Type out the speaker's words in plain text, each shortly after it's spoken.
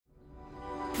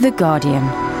The Guardian.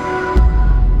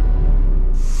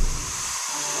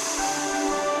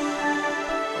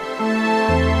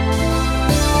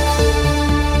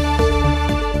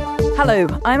 Hello,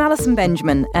 I'm Alison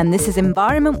Benjamin, and this is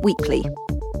Environment Weekly.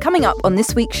 Coming up on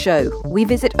this week's show, we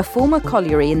visit a former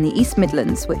colliery in the East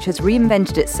Midlands which has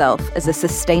reinvented itself as a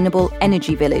sustainable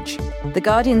energy village. The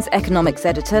Guardian's economics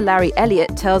editor, Larry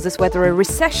Elliott, tells us whether a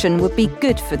recession would be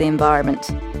good for the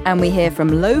environment. And we hear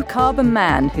from Low Carbon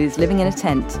Man who's living in a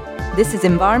tent. This is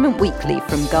Environment Weekly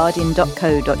from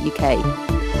guardian.co.uk.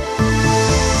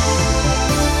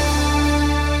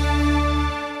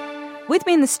 With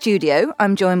me in the studio,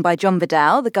 I'm joined by John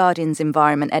Vidal, The Guardian's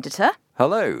environment editor.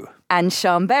 Hello. And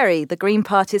Sian Berry, the Green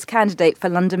Party's candidate for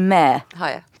London Mayor.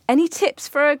 Hiya. Any tips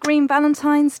for a green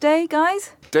Valentine's Day,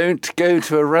 guys? Don't go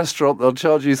to a restaurant. They'll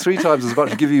charge you 3 times as much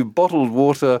to give you bottled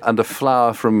water and a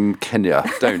flower from Kenya.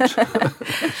 Don't.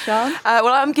 Sian? Well,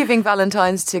 I'm giving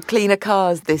Valentine's to cleaner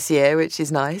cars this year, which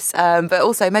is nice. But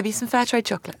also maybe some fair trade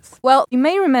chocolates. Well, you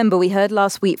may remember we heard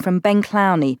last week from Ben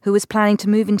Clowney, who was planning to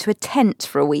move into a tent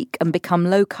for a week and become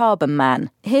low carbon man.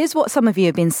 Here's what some of you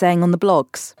have been saying on the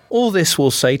blogs. All this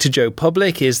will say to Joe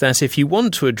Public is that if you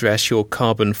want to address your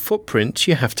carbon footprint,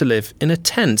 you have to live in a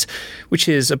tent, which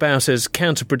is about as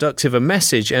counterproductive a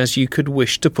message as you could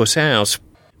wish to put out.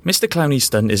 Mr. Clowney's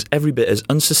stunt is every bit as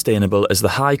unsustainable as the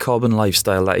high-carbon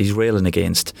lifestyle that he's railing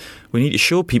against. We need to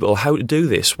show people how to do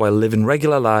this while living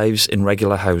regular lives in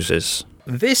regular houses.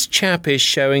 This chap is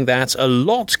showing that a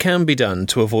lot can be done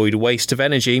to avoid waste of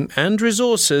energy and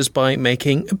resources by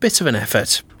making a bit of an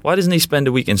effort. Why doesn't he spend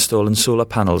a week installing solar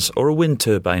panels or a wind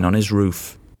turbine on his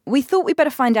roof? We thought we'd better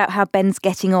find out how Ben's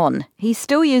getting on. He's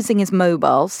still using his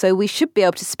mobile, so we should be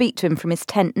able to speak to him from his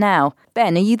tent now.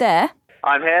 Ben, are you there?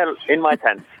 I'm here in my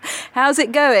tent. How's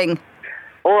it going?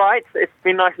 All right. It's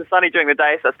been nice and sunny during the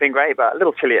day, so that's been great, but a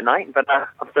little chilly at night. But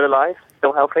I'm still alive,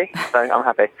 still healthy, so I'm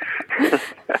happy.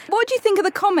 What do you think of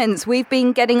the comments we've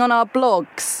been getting on our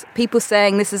blogs? People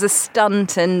saying this is a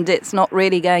stunt and it's not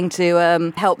really going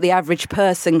to help the average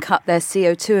person cut their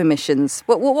CO2 emissions.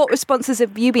 What responses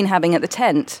have you been having at the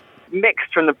tent?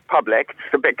 Mixed from the public.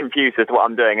 It's a bit confused as to what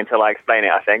I'm doing until I explain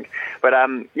it, I think. But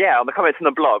yeah, on the comments on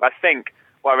the blog, I think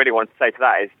what I really wanted to say to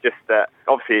that is just that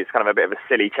obviously it's kind of a bit of a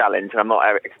silly challenge and I'm not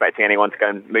expecting anyone to go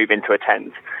and move into a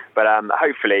tent. But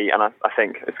hopefully, and I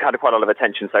think it's had quite a lot of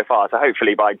attention so far, so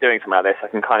hopefully by doing something like this I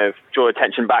can kind of draw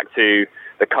attention back to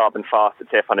the carbon fast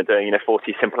that TIFF are doing,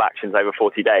 40 simple actions over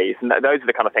 40 days. And those are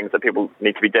the kind of things that people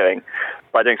need to be doing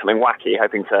by doing something wacky,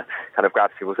 hoping to kind of grab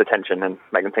people's attention and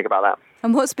make them think about that.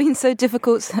 And what's been so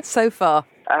difficult so far?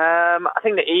 I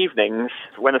think the evenings,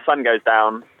 when the sun goes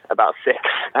down about 6,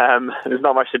 there's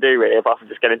not much to do really apart from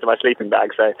just get into my sleeping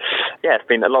bag. So yeah, it's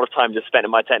been a lot of time just spent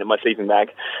in my tent in my sleeping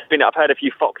bag. I've heard a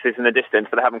few foxes in the distance,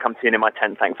 but they haven't come seen in my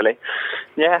tent, thankfully.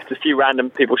 Yeah, just a few random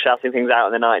people shouting things out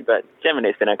in the night, but generally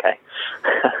it's been okay.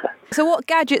 So what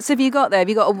gadgets have you got there?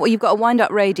 You've got a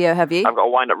wind-up radio, have you? I've got a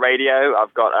wind-up radio,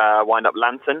 I've got a wind-up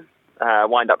lantern,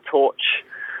 wind-up torch,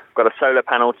 I've got a solar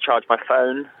panel to charge my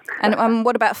phone. And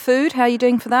what about food? How are you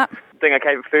doing for that? Doing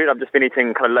okay for food. I've just been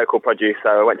eating kind of local produce. So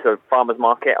I went to a farmer's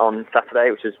market on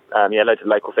Saturday, which is loads of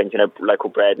local things, local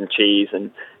bread and cheese and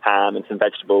ham and some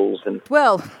vegetables. And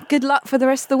well, good luck for the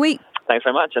rest of the week. Thanks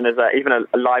very much. And there's even a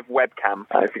live webcam.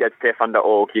 If you go to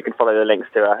tfund.org, you can follow the links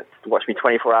to watch me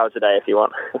 24 hours a day if you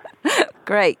want.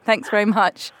 Great. Thanks very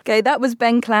much. Okay, that was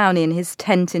Ben Clowney in his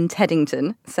tent in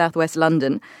Teddington, southwest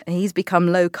London. He's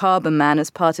become low carbon man as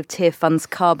part of TIFF's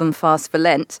Carbon Fast for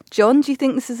Lent. John, do you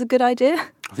think this is a good idea?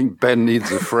 I think Ben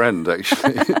needs a friend,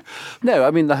 actually. No,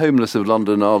 I mean, the homeless of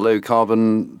London are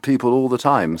low-carbon people all the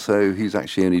time, so he's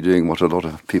actually only doing what a lot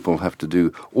of people have to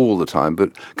do all the time.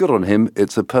 But good on him.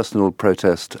 It's a personal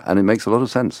protest, and it makes a lot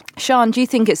of sense. Sian, do you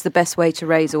think it's the best way to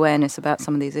raise awareness about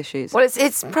some of these issues? Well,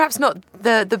 it's perhaps not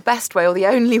the best way or the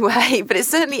only way, but it's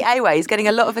certainly a way. He's getting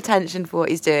a lot of attention for what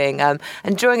he's doing and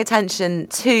drawing attention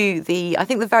to the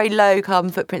very low carbon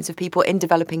footprints of people in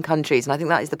developing countries, and I think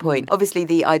that is the point. Obviously,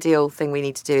 the ideal thing we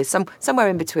need to do is somewhere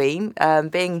in between.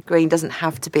 Being green doesn't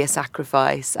have to be a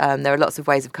sacrifice. There are lots of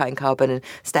ways of cutting carbon and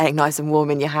staying nice and warm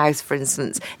in your house, for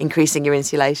instance, increasing your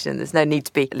insulation. There's no need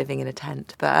to be living in a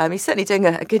tent. But he's certainly doing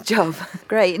a good job.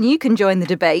 Great. And you can join the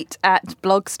debate at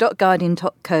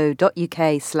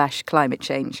blogs.guardian.co.uk/climate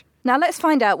change. Now let's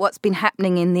find out what's been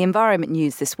happening in the environment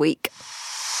news this week.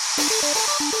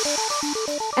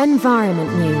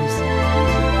 Environment news.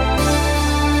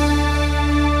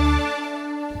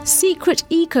 Secret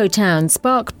eco-town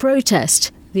spark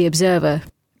protest, The Observer.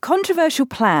 Controversial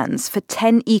plans for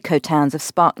 10 eco-towns have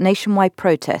sparked nationwide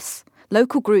protests.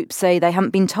 Local groups say they haven't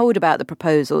been told about the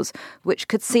proposals, which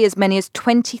could see as many as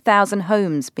 20,000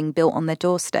 homes being built on their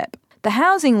doorstep. The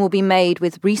housing will be made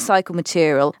with recycled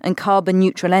material and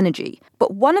carbon-neutral energy,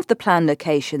 but one of the planned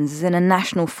locations is in a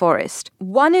national forest.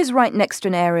 One is right next to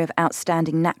an area of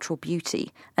outstanding natural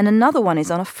beauty, and another one is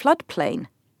on a floodplain.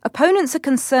 Opponents are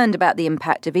concerned about the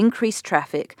impact of increased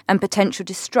traffic and potential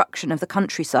destruction of the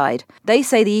countryside. They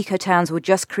say the eco-towns will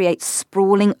just create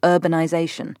sprawling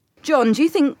urbanisation. John, do you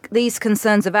think these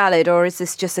concerns are valid, or is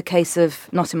this just a case of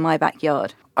not in my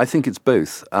backyard? I think it's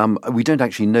both. We don't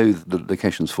actually know the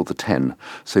locations for the 10,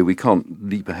 so we can't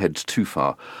leap ahead too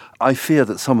far. I fear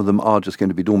that some of them are just going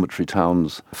to be dormitory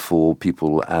towns for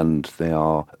people, and they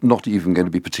are not even going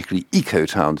to be particularly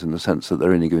eco-towns in the sense that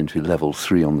they're only going to be level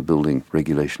 3 on the building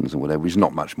regulations and whatever, which is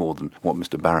not much more than what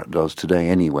Mr. Barrett does today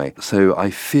anyway. So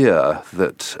I fear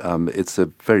that it's a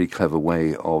very clever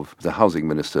way of the housing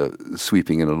minister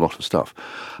sweeping in a lot of stuff.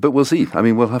 But we'll see. I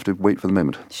mean, we'll have to wait for the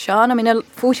moment. Sian,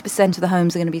 40% of the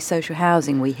homes are going to be social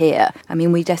housing, we hear.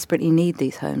 We desperately need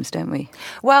these homes, don't we?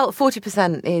 Well,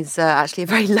 40% is actually a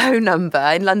very low number.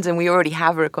 In London, we already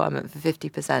have a requirement for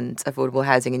 50% affordable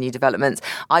housing in new developments.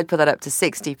 I'd put that up to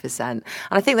 60%. And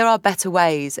I think there are better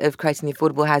ways of creating the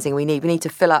affordable housing we need. We need to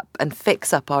fill up and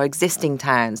fix up our existing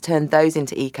towns, turn those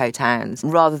into eco-towns,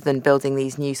 rather than building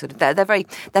these new sort of...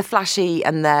 They're flashy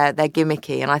and they're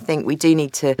gimmicky, and I think we do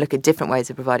need to look at different ways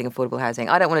of providing affordable housing.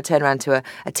 I don't want to turn around to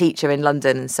a teacher in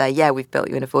London and say, yeah, we've built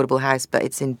you an affordable house, but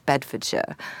it's in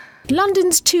Bedfordshire.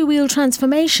 London's two-wheel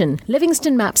transformation.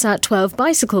 Livingston maps out 12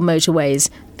 bicycle motorways.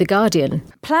 The Guardian.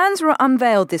 Plans were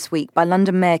unveiled this week by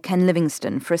London Mayor Ken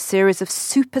Livingstone for a series of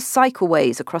super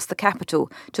cycleways across the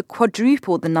capital to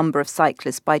quadruple the number of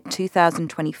cyclists by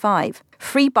 2025.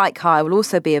 Free bike hire will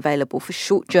also be available for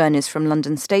short journeys from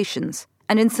London stations.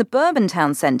 And in suburban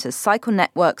town centres, cycle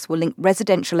networks will link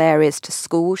residential areas to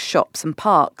schools, shops and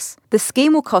parks. The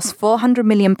scheme will cost £400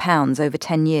 million over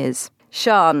 10 years.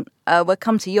 Sian, we'll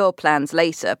come to your plans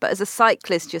later, but as a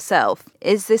cyclist yourself,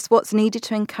 is this what's needed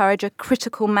to encourage a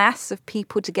critical mass of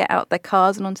people to get out their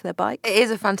cars and onto their bikes? It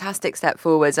is a fantastic step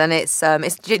forwards, and it's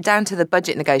down to the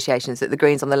budget negotiations that the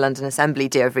Greens on the London Assembly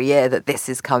do every year that this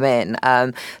has come in.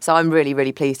 So I'm really,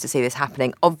 really pleased to see this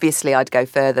happening. Obviously, I'd go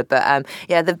further, but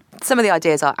some of the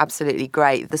ideas are absolutely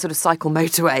great. The sort of cycle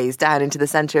motorways down into the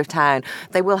centre of town,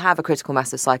 they will have a critical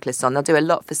mass of cyclists on. They'll do a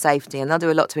lot for safety, and they'll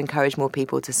do a lot to encourage more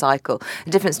people to cycle.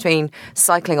 The difference between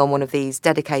cycling on one of these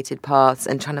dedicated paths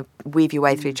and trying to weave your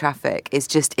way through traffic is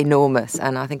just enormous,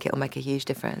 and I think it'll make a huge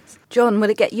difference. John,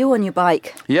 will it get you on your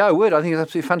bike? Yeah, I would. I think it's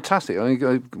absolutely fantastic. I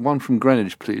think one from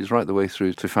Greenwich, please, right the way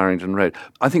through to Farringdon Road.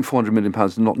 I think £400 million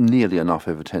is not nearly enough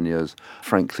over 10 years.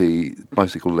 Frankly,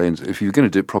 bicycle lanes, if you're going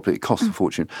to do it properly, it costs a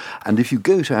fortune. And if you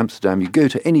go to Amsterdam, you go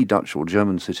to any Dutch or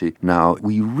German city now,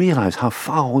 we realise how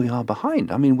far we are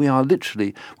behind.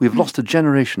 We've lost a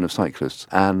generation of cyclists,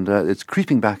 and it's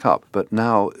creeping back up. But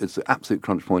now it's an absolute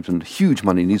crunch point, and huge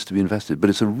money needs to be invested. But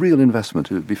it's a real investment.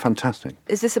 It would be fantastic.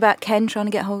 Is this about Ken trying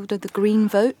to get hold of the Green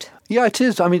vote? Yeah, it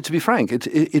is. To be frank, it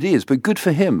is. But good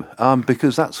for him,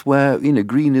 because that's where,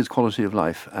 green is quality of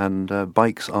life, and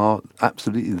bikes are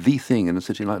absolutely the thing in a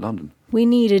city like London. We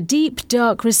need a deep,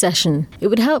 dark recession. It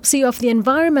would help see off the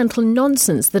environmental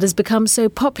nonsense that has become so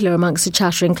popular amongst the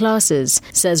chattering classes,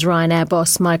 says Ryanair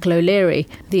boss Michael O'Leary,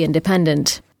 The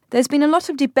Independent. There's been a lot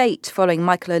of debate following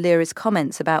Michael O'Leary's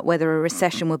comments about whether a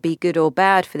recession would be good or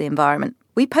bad for the environment.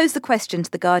 We posed the question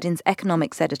to The Guardian's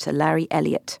economics editor, Larry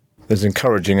Elliott. There's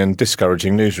encouraging and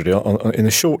discouraging news, really. In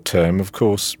the short term, of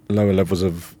course, lower levels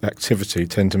of activity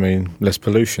tend to mean less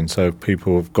pollution. So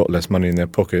people have got less money in their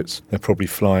pockets. They're probably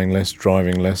flying less,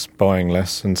 driving less, buying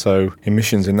less. And so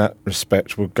emissions in that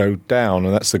respect will go down,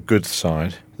 and that's the good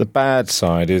side. The bad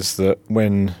side is that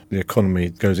when the economy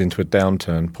goes into a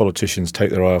downturn, politicians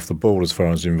take their eye off the ball as far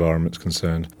as the environment's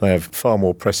concerned. They have far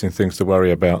more pressing things to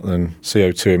worry about than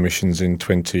CO2 emissions in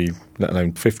 20, let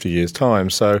alone 50 years'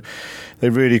 time. So they're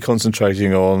really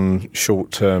concentrating on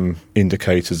short-term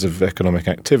indicators of economic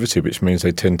activity, which means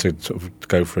they tend to sort of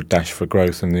go for a dash for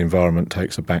growth and the environment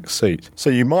takes a back seat.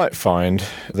 So you might find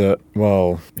that,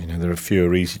 there are fewer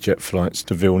EasyJet flights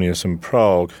to Vilnius and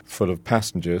Prague full of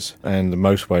passengers, and the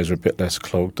motorways are a bit less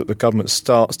clogged, that the government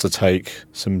starts to take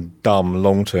some dumb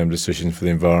long-term decisions for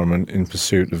the environment in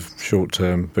pursuit of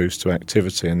short-term boost to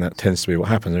activity, and that tends to be what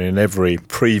happens. In every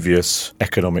previous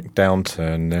economic downturn,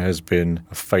 downturn, there has been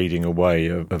a fading away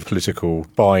of political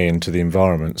buy-in to the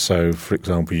environment. So, for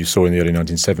example, you saw in the early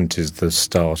 1970s the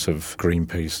start of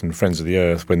Greenpeace and Friends of the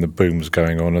Earth when the boom was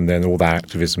going on, and then all that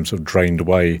activism sort of drained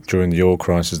away during the oil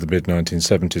crisis of the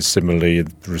mid-1970s. Similarly,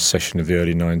 the recession of the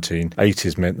early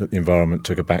 1980s meant that the environment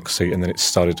took a back seat, and then it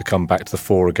started to come back to the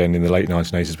fore again in the late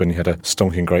 1980s when you had a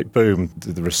stonking great boom.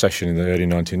 The recession in the early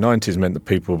 1990s meant that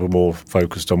people were more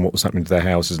focused on what was happening to their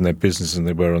houses and their businesses than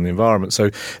they were on the environment. So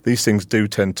these things do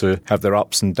tend to have their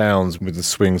ups and downs with the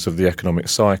swings of the economic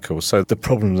cycle. So the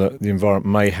problem that the environment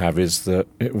may have is that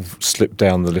it will slip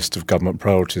down the list of government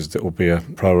priorities that will be a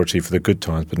priority for the good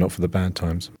times but not for the bad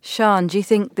times. Sian, do you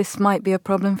think this might be a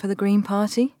problem for the Green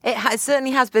Party? It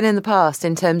certainly has been in the past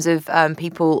in terms of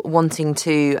people wanting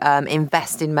to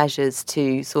invest in measures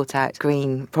to sort out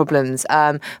green problems.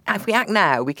 If we act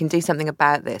now, we can do something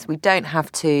about this. We don't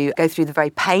have to go through the very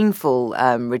painful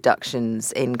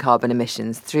reductions in carbon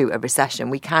emissions through a recession.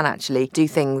 We can actually do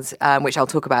things, which I'll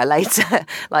talk about later,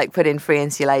 like put in free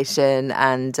insulation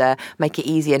and make it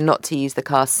easier not to use the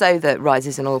car so that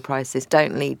rises in oil prices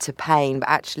don't lead to pain but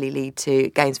actually lead to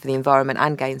gains for the environment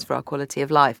and gains for our quality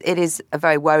of life. It is a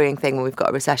very worrying thing when we've got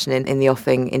a recession in the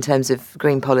offing in terms of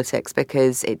green politics,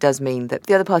 because it does mean that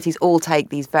the other parties all take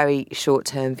these very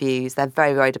short-term views. They're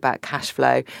very worried about cash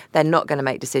flow. They're not going to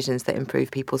make decisions that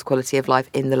improve people's quality of life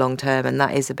in the long term, and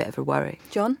that is a bit of a worry.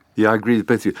 John? Yeah, I agree with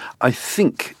both of you. I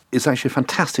think it's actually a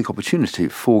fantastic opportunity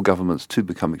for governments to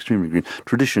become extremely green.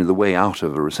 Traditionally, the way out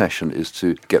of a recession is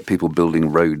to get people building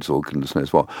roads or goodness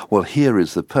knows what. Well, here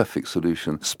is the perfect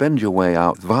solution. Spend your way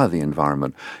out via the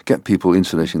environment. Get people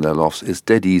insulating their lofts. It's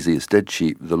dead easy. It's dead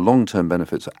cheap. The long-term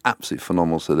benefits are absolutely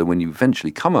phenomenal, so that when you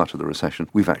eventually come out of the recession,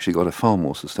 we've actually got a far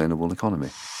more sustainable economy.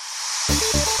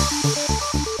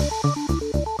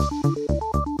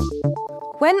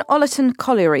 When Ollerton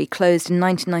Colliery closed in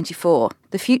 1994,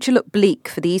 the future looked bleak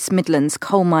for the East Midlands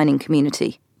coal mining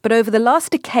community. But over the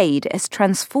last decade, it has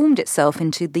transformed itself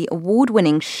into the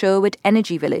award-winning Sherwood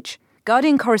Energy Village.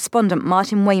 Guardian correspondent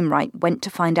Martin Wainwright went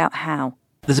to find out how.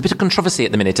 There's a bit of controversy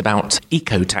at the minute about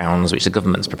eco-towns, which the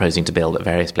government's proposing to build at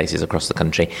various places across the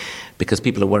country, because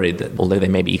people are worried that although they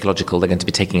may be ecological, they're going to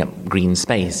be taking up green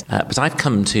space. But I've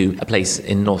come to a place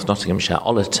in North Nottinghamshire,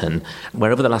 Ollerton,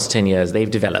 where over the last 10 years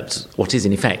they've developed what is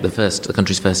in effect the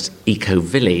country's first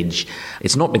eco-village.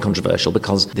 It's not been controversial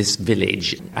because this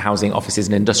village, housing offices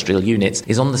and industrial units,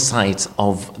 is on the site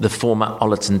of the former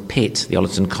Ollerton pit, the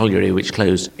Ollerton Colliery, which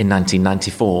closed in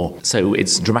 1994. So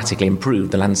it's dramatically improved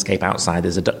the landscape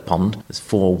outside. There's a duck pond, there's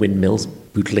 4 windmills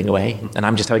bootling away, and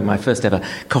I'm just having my first ever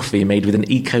coffee made with an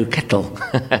eco kettle.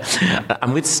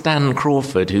 I'm with Stan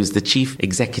Crawford, who's the chief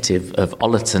executive of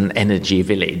Ollerton Energy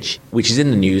Village, which is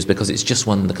in the news because it's just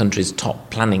won the country's top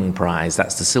planning prize.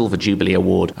 That's the Silver Jubilee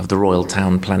Award of the Royal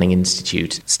Town Planning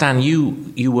Institute. Stan,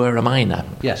 you were a miner.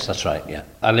 Yes, that's right, yeah.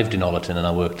 I lived in Ollerton and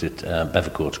I worked at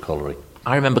Bevercourt Colliery.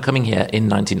 I remember coming here in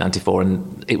 1994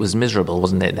 and it was miserable,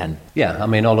 wasn't it then? Yeah, I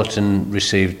mean, Ollerton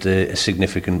received a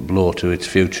significant blow to its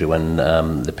future when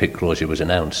the pit closure was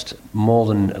announced. More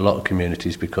than a lot of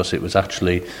communities, because it was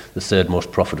actually the third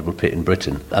most profitable pit in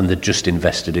Britain, and they'd just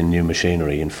invested in new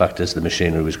machinery. In fact, as the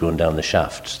machinery was going down the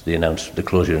shafts, the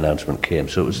closure announcement came,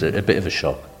 so it was a bit of a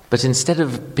shock. But instead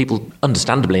of people,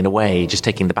 understandably in a way, just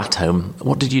taking the bat home,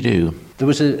 what did you do? There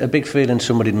was a big feeling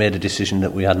somebody had made a decision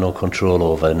that we had no control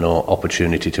over, no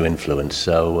opportunity to influence.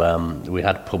 So we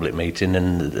had a public meeting,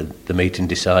 and the meeting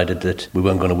decided that we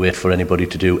weren't going to wait for anybody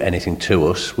to do anything to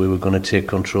us. We were going to take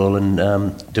control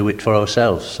and do it for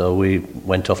ourselves. So we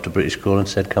went off to British Coal and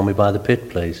said, can we buy the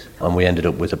pit, please? And we ended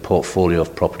up with a portfolio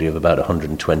of property of about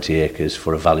 120 acres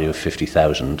for a value of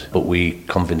 £50,000. But we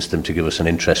convinced them to give us an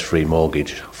interest-free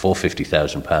mortgage for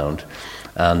 £50,000.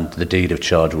 And the deed of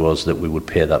charge was that we would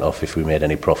pay that off if we made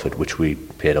any profit, which we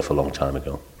paid off a long time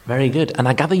ago. Very good. And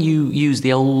I gather you use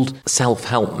the old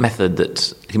self-help method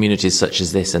that communities such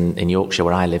as this and in Yorkshire,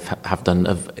 where I live, have done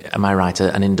of, am I right,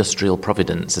 an industrial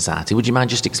provident society. Would you mind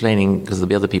just explaining, because there'll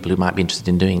be other people who might be interested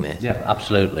in doing this? Yeah,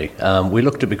 absolutely. We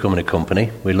looked at becoming a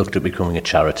company. We looked at becoming a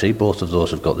charity. Both of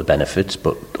those have got the benefits,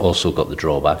 but also got the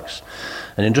drawbacks.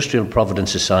 An industrial provident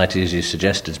society, as you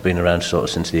suggested, has been around sort of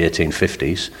since the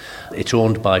 1850s. It's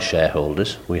owned by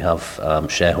shareholders. We have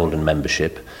shareholding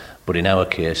membership. But in our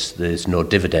case, there's no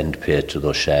dividend paid to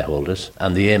those shareholders.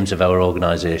 And the aims of our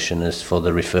organisation is for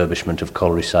the refurbishment of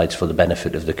colliery sites for the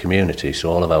benefit of the community.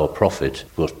 So all of our profit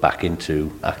goes back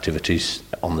into activities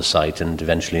on the site and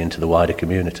eventually into the wider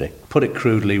community. Put it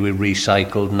crudely, we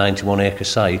recycled 91-acre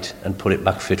site and put it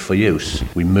back fit for use.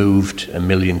 We moved 1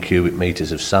 million cubic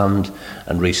metres of sand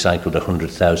and recycled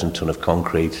 100,000 tonne of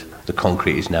concrete The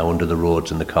concrete is now under the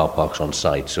roads and the car parks on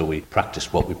site, so we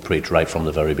practice what we preach right from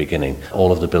the very beginning.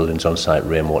 All of the buildings on site,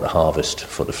 rainwater harvest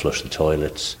for to flush the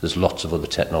toilets. There's lots of other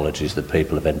technologies that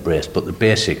people have embraced, but the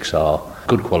basics are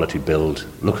good quality build,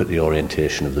 look at the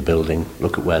orientation of the building,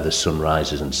 look at where the sun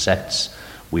rises and sets.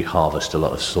 We harvest a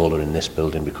lot of solar in this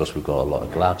building because we've got a lot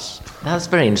of glass. That's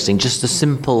very interesting, just the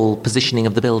simple positioning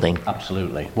of the building.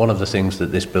 Absolutely. One of the things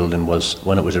that this building was,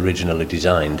 when it was originally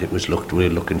designed, we were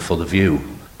looking for the view,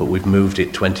 but we've moved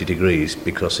it 20 degrees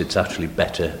because it's actually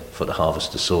better for the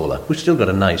harvest of solar. We've still got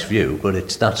a nice view, but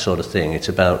it's that sort of thing. It's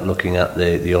about looking at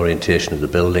the orientation of the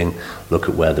building, look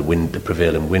at where the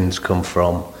prevailing winds come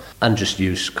from, and just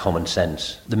use common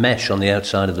sense. The mesh on the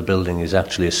outside of the building is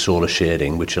actually a solar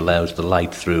shading which allows the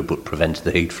light through but prevents the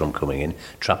heat from coming in,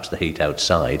 traps the heat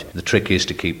outside. The trick is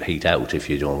to keep heat out if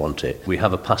you don't want it. We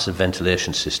have a passive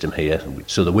ventilation system here,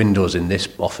 so the windows in this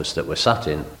office that we're sat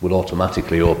in will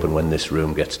automatically open when this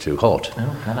room gets too hot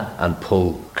and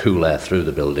pull cool air through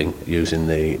the building using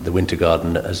the winter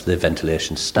garden as the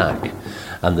ventilation stack.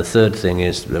 And the third thing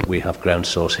is that we have ground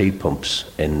source heat pumps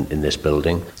in this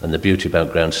building, and the beauty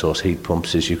about ground source heat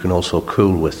pumps is you can also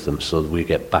cool with them, so that we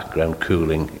get background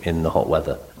cooling in the hot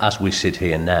weather. As we sit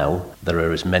here now, there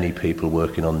are as many people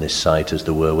working on this site as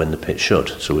there were when the pit shut,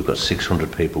 so we've got 600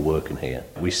 people working here.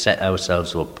 We set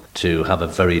ourselves up to have a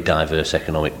very diverse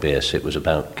economic base. It was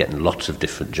about getting lots of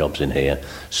different jobs in here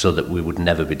so that we would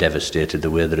never be devastated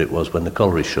the way that it was when the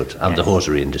colliery shut, and the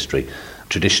hosiery industry.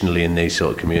 Traditionally in these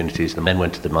sort of communities, the men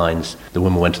went to the mines, the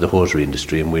women went to the hosiery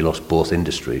industry, and we lost both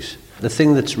industries. The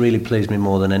thing that's really pleased me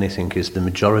more than anything is the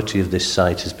majority of this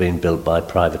site has been built by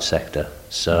private sector.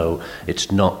 So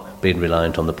it's not been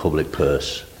reliant on the public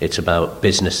purse. It's about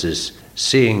businesses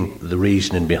seeing the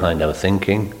reasoning behind our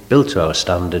thinking, build to our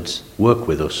standards, work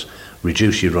with us,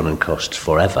 reduce your running costs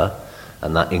forever,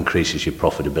 and that increases your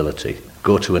profitability.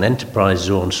 Go to an enterprise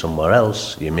zone somewhere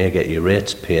else, you may get your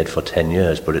rates paid for 10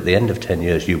 years, but at the end of 10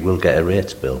 years you will get a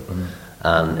rates bill.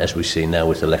 And as we see now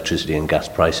with electricity and gas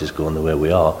prices going the way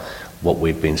we are, what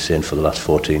we've been saying for the last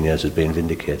 14 years has been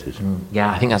vindicated.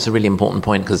 Yeah, I think that's a really important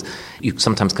point, because you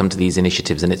sometimes come to these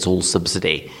initiatives and it's all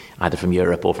subsidy, either from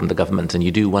Europe or from the government, and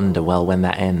you do wonder, well, when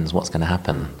that ends, what's going to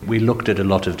happen? We looked at a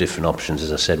lot of different options.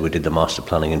 As I said, we did the master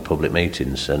planning in public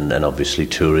meetings, and obviously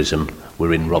tourism.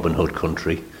 We're in Robin Hood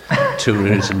country.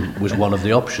 Tourism was one of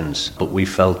the options, but we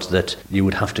felt that you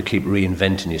would have to keep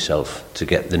reinventing yourself to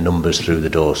get the numbers through the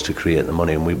doors to create the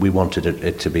money, and we wanted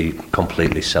it to be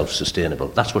completely self-sustainable.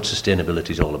 That's what sustainability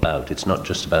is all about. It's not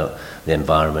just about the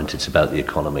environment, it's about the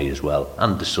economy as well,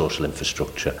 and the social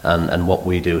infrastructure. And what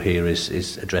we do here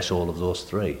is address all of those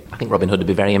three. I think Robin Hood would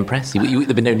be very impressed.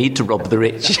 There'd be no need to rob the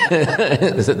rich.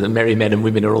 The merry men and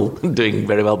women are all doing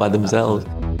very well by themselves.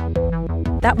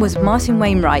 That was Martin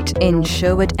Wainwright in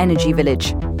Sherwood Energy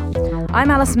Village.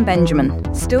 I'm Alison Benjamin.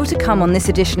 Still to come on this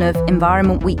edition of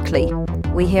Environment Weekly,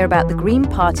 we hear about the Green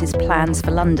Party's plans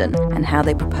for London and how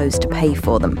they propose to pay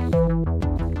for them.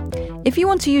 If you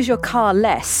want to use your car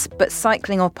less, but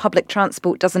cycling or public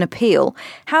transport doesn't appeal,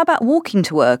 how about walking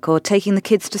to work or taking the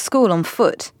kids to school on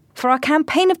foot? For our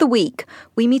campaign of the week,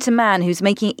 we meet a man who's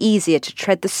making it easier to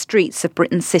tread the streets of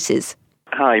Britain's cities.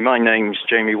 Hi, my name's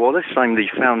Jamie Wallace. I'm the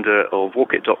founder of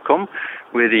Walkit.com.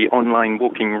 We're the online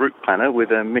walking route planner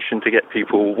with a mission to get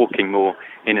people walking more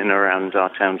in and around our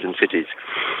towns and cities.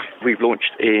 We've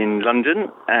launched in London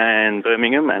and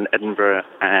Birmingham and Edinburgh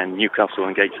and Newcastle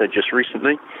and Gateshead just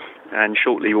recently, and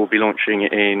shortly we'll be launching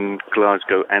in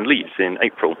Glasgow and Leeds in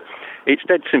April. It's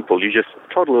dead simple. You just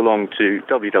toddle along to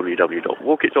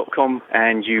www.walkit.com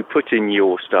and you put in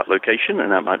your start location,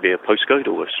 and that might be a postcode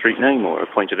or a street name or a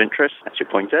point of interest. That's your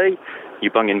point A.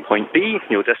 You bung in point B,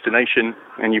 your destination,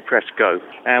 and you press go.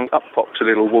 And up pops a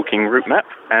little walking route map,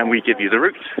 and we give you the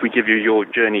route. We give you your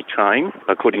journey time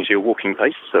according to your walking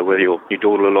pace, so whether you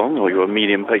dawdle along or you're a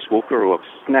medium pace walker or a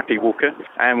snappy walker.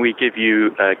 And we give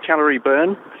you a calorie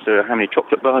burn, so how many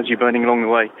chocolate bars you're burning along the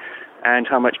way, and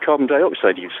how much carbon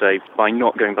dioxide you've saved by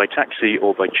not going by taxi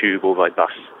or by tube or by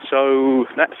bus. So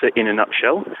that's it in a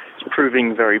nutshell. It's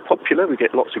proving very popular. We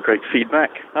get lots of great feedback.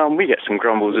 We get some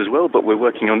grumbles as well, but we're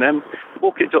working on them.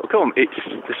 Walkit.com, it's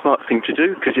the smart thing to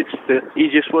do because it's the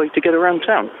easiest way to get around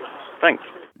town. Thanks.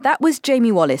 That was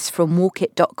Jamie Wallace from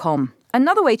Walkit.com.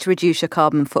 Another way to reduce your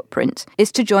carbon footprint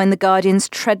is to join The Guardian's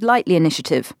Tread Lightly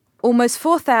initiative. Almost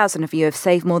 4,000 of you have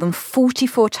saved more than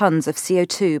 44 tonnes of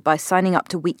CO2 by signing up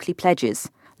to weekly pledges.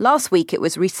 Last week it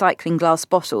was recycling glass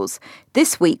bottles.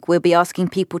 This week we'll be asking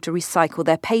people to recycle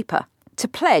their paper. To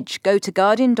pledge, go to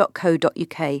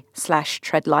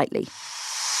guardian.co.uk/treadlightly.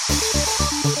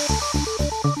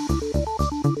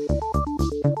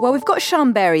 Well, we've got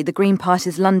Sian Berry, the Green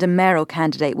Party's London mayoral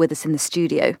candidate, with us in the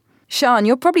studio. Sian,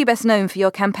 you're probably best known for your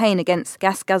campaign against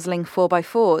gas-guzzling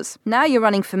 4x4s. Now you're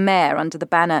running for mayor under the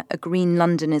banner A Green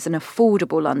London is an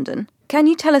Affordable London. Can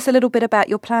you tell us a little bit about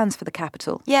your plans for the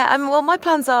capital? Yeah, well, my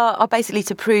plans are basically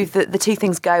to prove that the two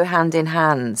things go hand in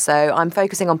hand. So I'm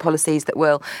focusing on policies that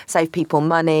will save people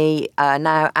money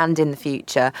now and in the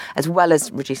future, as well as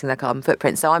reducing their carbon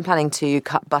footprint. So I'm planning to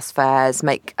cut bus fares,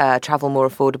 make travel more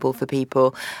affordable for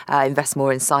people, invest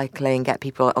more in cycling, get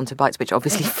people onto bikes, which are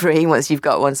obviously free once you've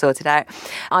got one sorted out.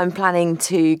 I'm planning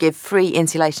to give free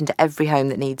insulation to every home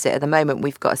that needs it. At the moment,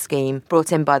 we've got a scheme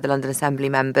brought in by the London Assembly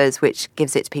members, which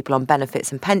gives it to people on benefits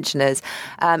and pensioners.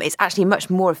 It's actually much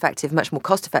more effective, much more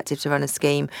cost effective to run a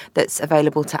scheme that's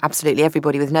available to absolutely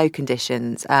everybody with no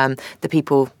conditions. The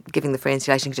people giving the free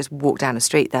insulation can just walk down a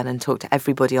street then and talk to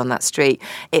everybody on that street.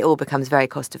 It all becomes very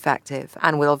cost effective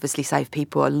and will obviously save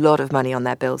people a lot of money on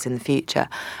their bills in the future.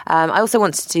 I also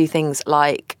want to do things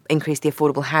like increase the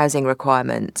affordable housing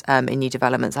requirement in new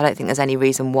developments. I don't think there's any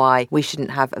reason why we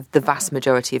shouldn't have the vast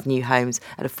majority of new homes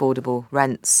at affordable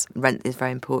rents. Rent is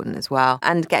very important as well.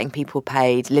 And getting people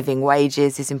paid living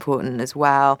wages is important as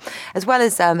well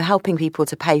as helping people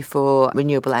to pay for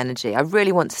renewable energy. I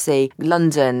really want to see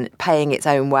London paying its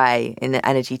own way in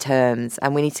energy terms,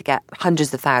 and we need to get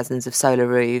hundreds of thousands of solar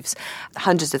roofs,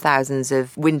 hundreds of thousands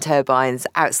of wind turbines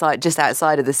just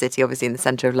outside of the city. Obviously in the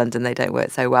centre of London they don't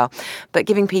work so well, but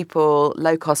giving people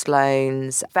low-cost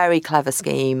loans, very clever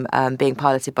scheme being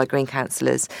piloted by Green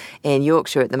councillors in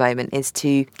Yorkshire at the moment, is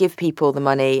to give people the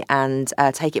money and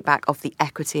take it back off the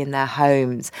equity in their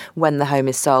homes when the home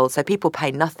is sold. So people pay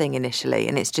nothing initially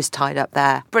and it's just tied up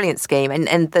there. Brilliant scheme.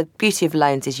 And the beauty of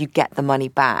loans is you get the money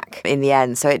back in the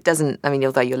end. So it doesn't,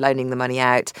 although you're loaning the money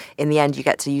out, in the end you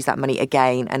get to use that money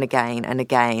again and again and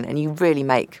again. And you really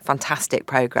make fantastic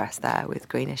progress there with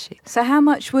green issues. So how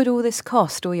much would all this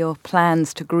cost, all your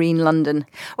plans to green London?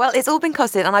 Well, it's all been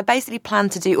costed and I basically plan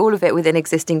to do all of it within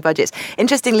existing budgets.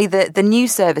 Interestingly, the new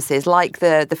services like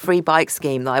the free bike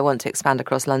scheme that I want to expand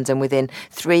across London within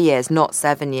 3 years, not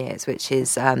 7 years, which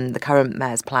is the current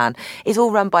mayor's plan, is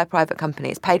all run by a private company.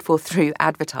 It's paid for through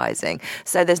advertising.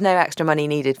 So there's no extra money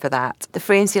needed for that. The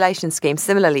free insulation scheme,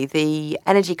 similarly, the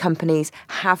energy companies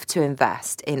have to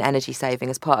invest in energy saving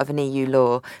as part of an EU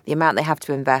law. The amount they have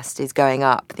to invest is going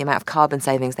up. The amount of carbon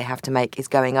savings they have to make is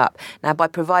going up. Now, by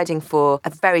providing for a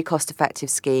very cost-effective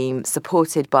scheme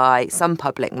supported by some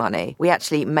public money, we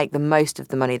actually make the most of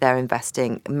the money they're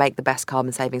investing, make the best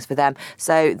carbon savings for them.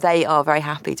 So they are very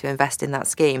happy to invest in that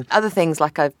scheme. Other things,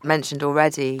 like I've mentioned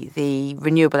already, the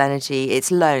renewable energy,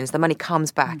 it's loans. The money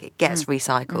comes back, it gets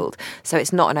recycled. So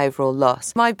it's not an overall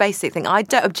loss. My basic thing, I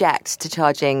don't object to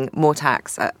charging more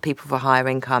tax at people for higher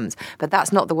incomes, but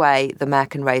that's not the way the mayor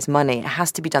can raise money. It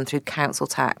has to be done through council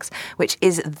tax, which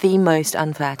is the most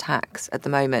unfair tax at the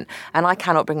moment. And I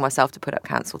cannot bring myself to put up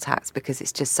council tax because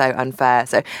it's just so unfair.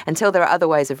 So until there are other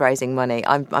ways of raising money,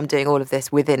 I'm doing all of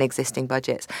this within existing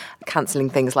budgets, cancelling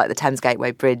things like the Thames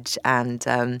Gateway Bridge and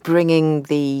bringing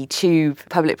the tube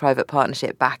public-private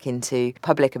partnership back into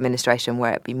public administration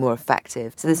where it'd be more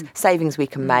effective. So there's savings we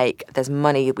can make, there's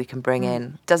money we can bring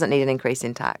in, doesn't need an increase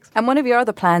in tax. And one of your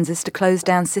other plans is to close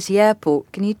down City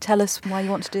Airport. Can you tell us why you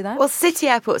want to do that? Well, City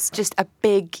Airport's just a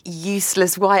big,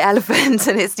 useless white elephant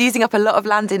and it's using up a lot of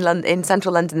land in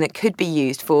central London that could be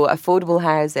used for affordable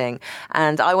housing.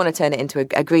 And I want to turn it into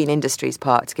a green industries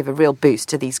park to give a real boost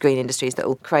to these green industries that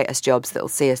will create us jobs, that will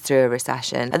see us through a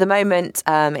recession. At the moment,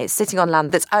 it's sitting on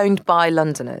land that's owned by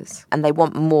Londoners and they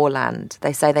want more land.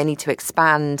 They say they need to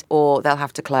expand or they'll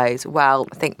have to close. Well,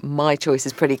 I think my choice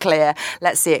is pretty clear.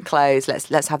 Let's see it close.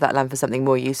 Let's have that land for something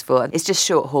more useful. It's just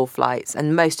short haul flights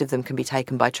and most of them can be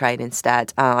taken by train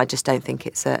instead. I just don't think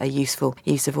it's a useful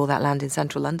use of all that land in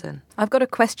central London. I've got a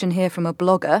question here from a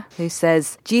blogger who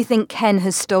says, do you think Ken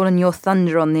has stolen your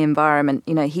thunder on the environment?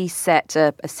 You know, he set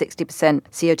a 60%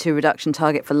 CO2 reduction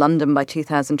target for London by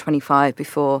 2025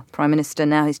 before Prime Minister.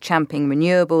 Now he's championing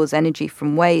renewables, energy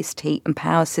from waste, heat and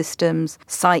power systems,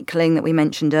 cycling that we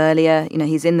mentioned earlier. You know,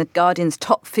 he's in the Guardian's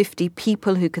top 50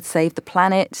 people who could save the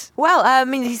planet. Well,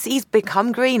 he's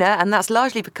become greener and that's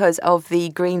largely because of the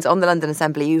Greens on the London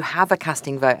Assembly who have a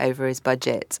casting vote over his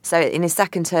budget. So in his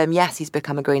second term, yes, he's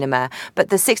become a greener mayor. But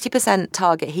the 60%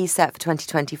 target he set for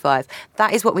 2025,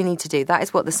 that is what we need to do. That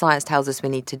is what the science tells us we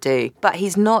need to do. But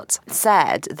he's not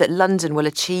said that London will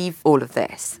achieve all of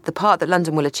this. The part that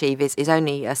London will achieve is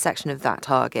only a section of that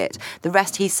target. The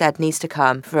rest, he said, needs to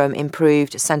come from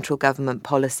improved central government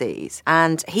policies.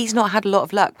 And he's not had a lot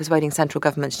of luck persuading central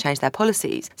governments to change their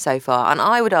policies so far. And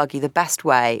I would argue the best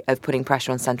way of putting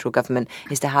pressure on central government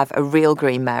is to have a real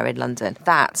Green mayor in London.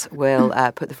 That will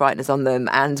put the frighteners on them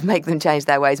and make them change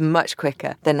their ways much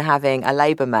quicker than having a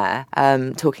Labour mayor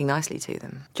talking nicely to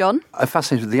them. John? I'm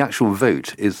fascinated. The actual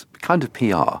vote is kind of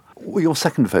PR. Your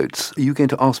second votes, are you going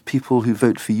to ask people who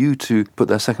vote for you to put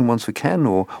their second ones for Ken,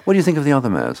 or what do you think of the other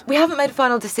mayors? We haven't made a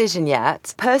final decision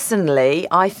yet. Personally,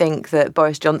 I think that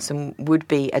Boris Johnson would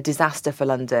be a disaster for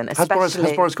London. Especially...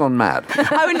 Has Boris gone mad?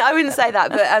 I wouldn't say that,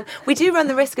 but we do run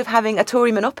the risk of having a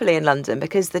Tory monopoly in London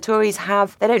because the Tories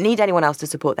they don't need anyone else to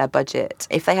support their budget.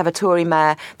 If they have a Tory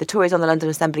mayor, the Tories on the London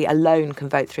Assembly alone can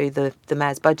vote through the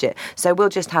mayor's budget. So we'll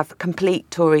just have complete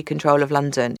Tory control of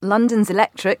London. London's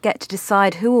electorate get to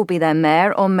decide who will be their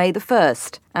mayor on May the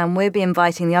 1st, and we'll be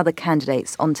inviting the other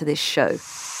candidates onto this show.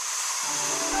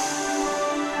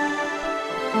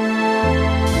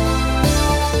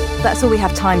 That's all we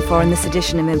have time for in this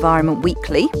edition of Environment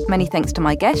Weekly. Many thanks to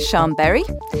my guest, Sian Berry.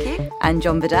 Thank you. And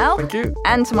John Vidal. Thank you.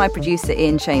 And to my producer,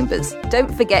 Ian Chambers.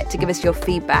 Don't forget to give us your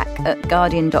feedback at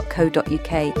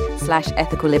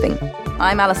guardian.co.uk/ethical living.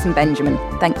 I'm Alison Benjamin.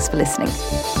 Thanks for listening.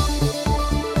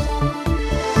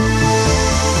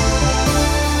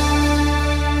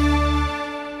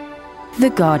 The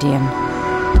Guardian.